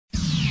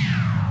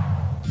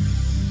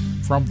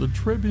From the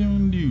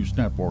Tribune News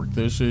Network,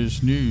 this is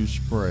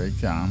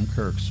Newsbreak. I'm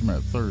Kirk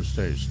Smith.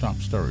 Thursday's top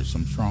stories.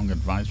 Some strong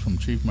advice from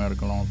Chief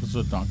Medical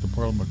Officer Dr.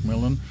 Pearl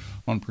McMillan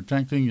on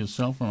protecting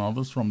yourself and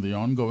others from the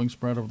ongoing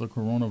spread of the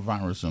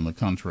coronavirus in the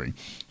country.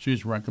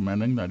 She's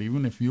recommending that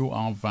even if you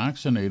are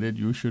vaccinated,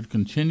 you should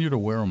continue to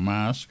wear a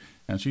mask.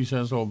 And she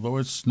says, although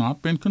it's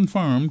not been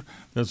confirmed,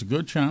 there's a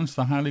good chance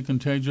the highly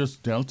contagious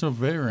Delta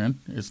variant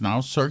is now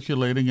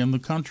circulating in the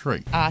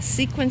country. Our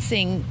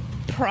sequencing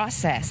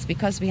process,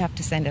 because we have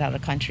to send it out of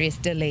the country, is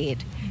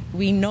delayed.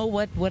 We know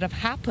what would have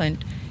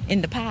happened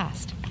in the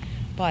past.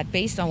 But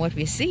based on what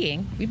we're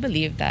seeing, we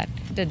believe that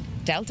the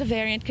Delta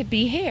variant could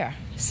be here.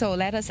 So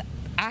let us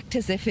act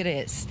as if it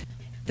is.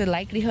 The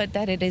likelihood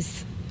that it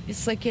is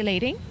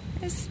circulating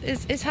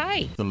is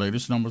high. The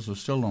latest numbers are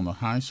still on the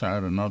high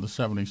side. Another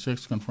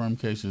 76 confirmed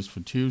cases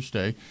for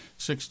Tuesday,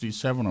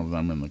 67 of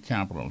them in the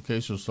capital.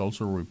 Cases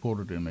also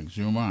reported in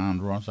Exuma,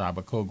 Andros,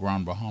 Abaco,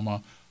 Grand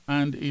Bahama,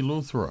 and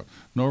Eleuthera.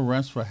 No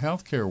rest for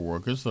healthcare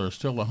workers. There are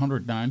still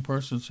 109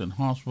 persons in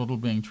hospital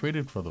being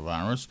treated for the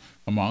virus,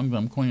 among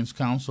them Queens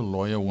Counsel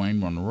lawyer Wayne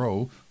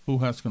Monroe, who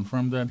has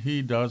confirmed that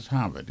he does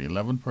have it.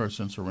 11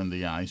 persons are in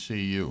the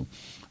ICU.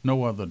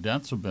 No other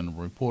deaths have been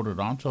reported.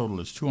 Our total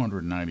is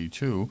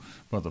 292,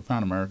 but the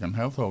Pan American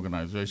Health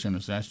Organization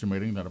is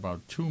estimating that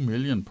about 2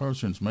 million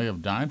persons may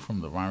have died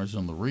from the virus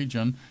in the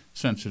region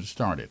since it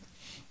started.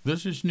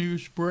 This is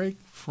Newsbreak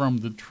from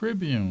the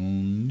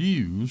Tribune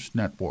News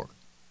Network.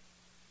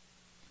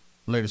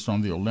 Latest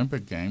on the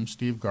Olympic Games,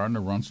 Steve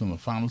Gardner runs in the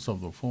finals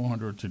of the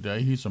 400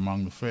 today. He's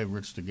among the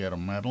favorites to get a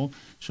medal.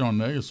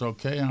 Shawnee is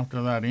okay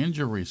after that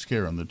injury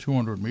scare in the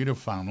 200-meter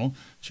final.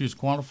 She's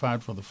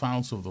qualified for the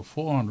finals of the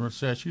 400,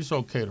 says she's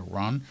okay to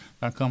run.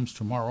 That comes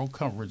tomorrow.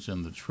 Coverage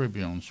in the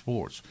Tribune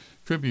Sports.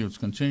 Tributes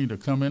continue to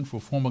come in for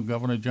former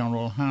Governor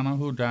General Hanna,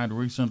 who died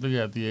recently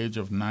at the age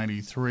of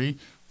 93.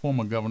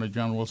 Former Governor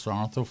General Sir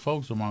Arthur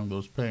Folks among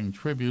those paying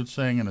tribute,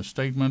 saying in a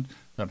statement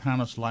that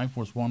Hanna's life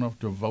was one of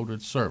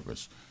devoted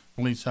service.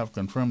 Police have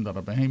confirmed that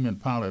a Bahamian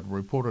pilot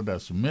reported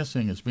as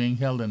missing is being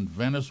held in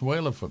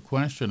Venezuela for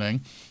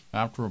questioning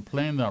after a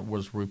plane that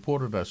was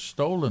reported as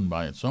stolen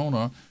by its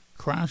owner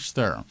crashed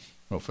there.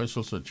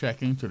 Officials are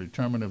checking to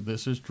determine if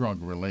this is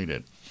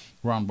drug-related.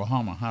 Grand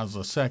Bahama has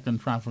a second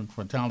traffic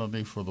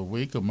fatality for the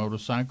week. A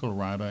motorcycle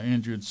rider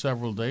injured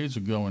several days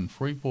ago in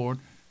Freeport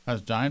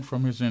has died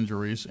from his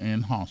injuries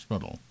in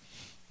hospital.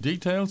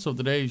 Details of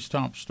the day's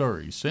top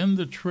stories in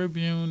the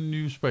Tribune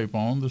newspaper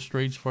on the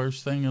streets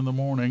first thing in the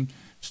morning.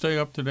 Stay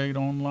up to date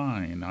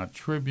online at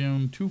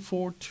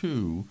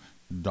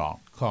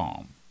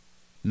Tribune242.com.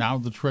 Now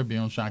the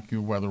Tribune's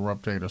AccuWeather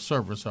update, a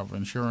service of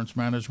insurance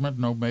management.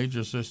 No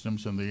major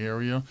systems in the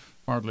area.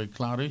 Partly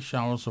cloudy.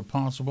 Showers are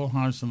possible.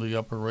 Highs in the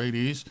upper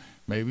 80s.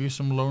 Maybe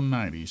some low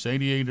 90s.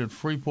 88 at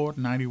Freeport,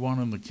 91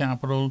 in the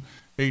capital,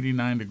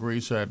 89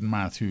 degrees at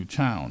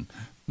Matthewtown.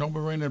 No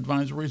marine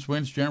advisories.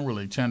 Winds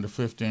generally 10 to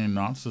 15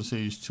 knots. The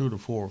seas 2 to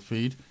 4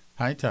 feet.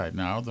 High tide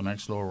now, the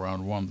next low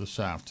around 1 this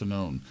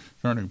afternoon.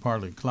 Turning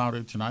partly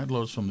cloudy tonight,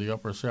 lows from the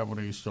upper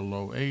 70s to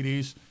low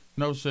 80s.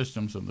 No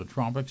systems in the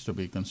tropics to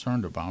be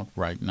concerned about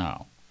right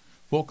now.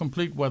 For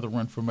complete weather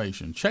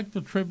information, check the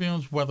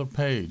Tribune's weather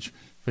page.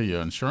 For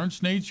your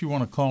insurance needs, you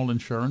want to call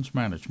Insurance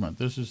Management.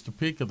 This is the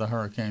peak of the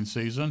hurricane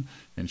season.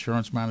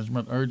 Insurance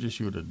Management urges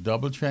you to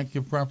double-check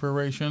your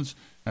preparations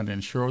and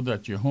ensure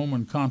that your home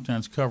and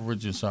contents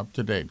coverage is up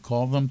to date.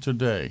 Call them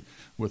today.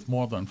 With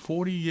more than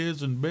 40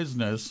 years in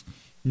business,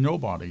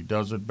 nobody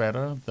does it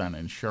better than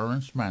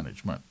Insurance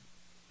Management.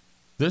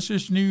 This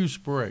is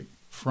Newsbreak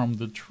from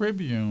the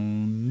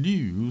Tribune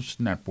News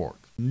Network.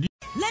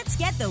 Let's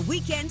get the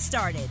weekend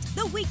started.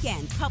 The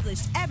Weekend,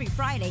 published every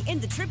Friday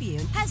in the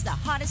Tribune, has the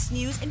hottest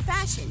news in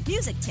fashion,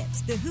 music tips,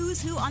 the who's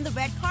who on the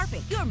red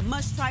carpet, your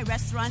must-try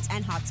restaurants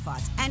and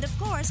hotspots, and of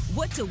course,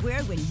 what to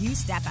wear when you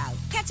step out.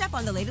 Catch up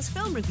on the latest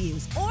film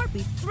reviews, or be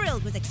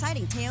thrilled with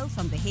exciting tales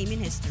from Bahamian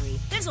history.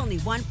 There's only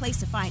one place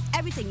to find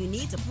everything you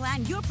need to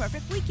plan your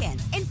perfect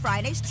weekend, in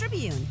Friday's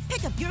Tribune.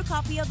 Pick up your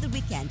copy of The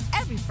Weekend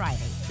every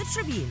Friday. The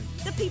Tribune,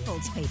 the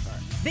people's paper,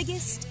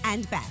 biggest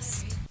and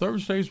best.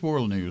 Thursday's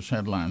world news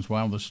headlines.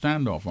 While the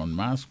standoff on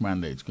mask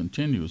mandates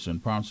continues in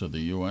parts of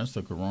the U.S.,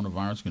 the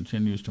coronavirus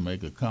continues to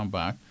make a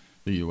comeback.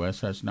 The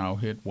U.S. has now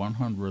hit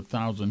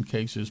 100,000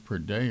 cases per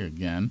day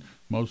again,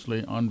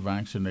 mostly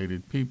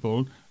unvaccinated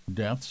people.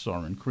 Deaths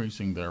are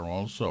increasing there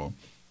also.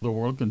 The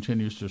world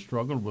continues to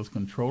struggle with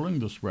controlling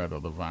the spread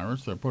of the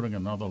virus. They're putting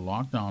another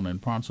lockdown in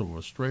parts of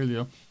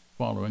Australia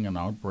following an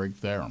outbreak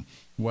there.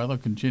 Weather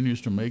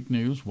continues to make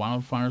news.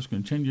 Wildfires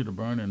continue to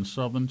burn in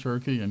southern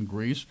Turkey and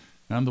Greece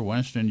and the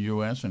western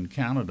U.S. and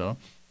Canada.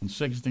 And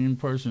 16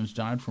 persons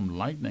died from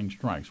lightning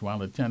strikes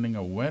while attending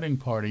a wedding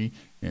party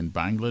in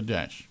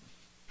Bangladesh.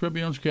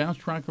 Tribune's gas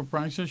tracker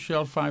prices: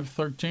 Shell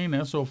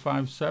 $5.13, SO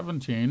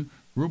 $5.17,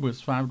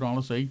 Rubis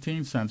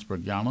 $5.18 per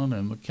gallon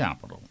in the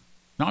capital.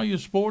 Now your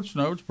sports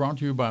notes, brought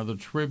to you by the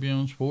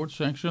Tribune Sports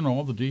section.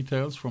 All the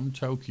details from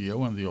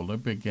Tokyo and the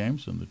Olympic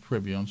Games in the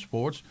Tribune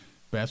Sports.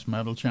 Best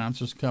medal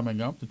chances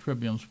coming up. The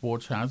Tribune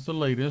Sports has the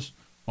latest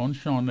on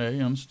Shawnee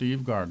and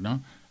Steve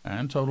Gardner.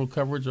 and total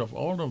coverage of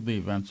all of the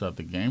events at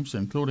the games,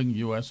 including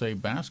USA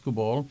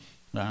basketball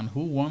and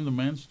who won the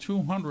men's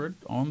 200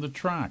 on the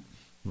track.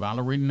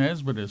 Valerie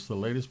Nesbitt is the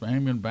latest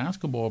Bahamian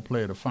basketball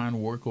player to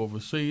find work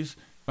overseas.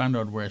 Find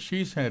out where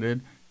she's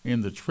headed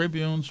in the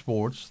Tribune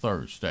Sports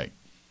Thursday.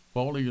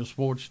 For all of your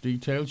sports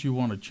details, you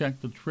want to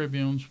check the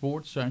Tribune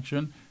Sports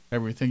section.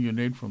 Everything you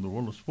need from the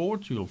world of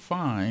sports you'll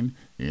find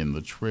in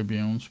the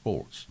Tribune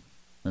Sports.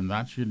 And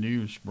that's your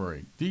news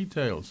break.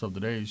 Details of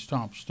the day's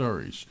top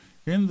stories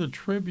in the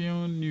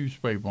Tribune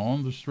newspaper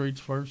on the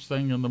streets first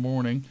thing in the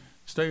morning.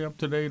 Stay up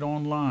to date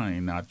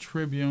online at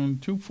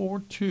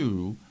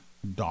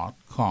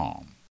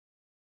Tribune242.com.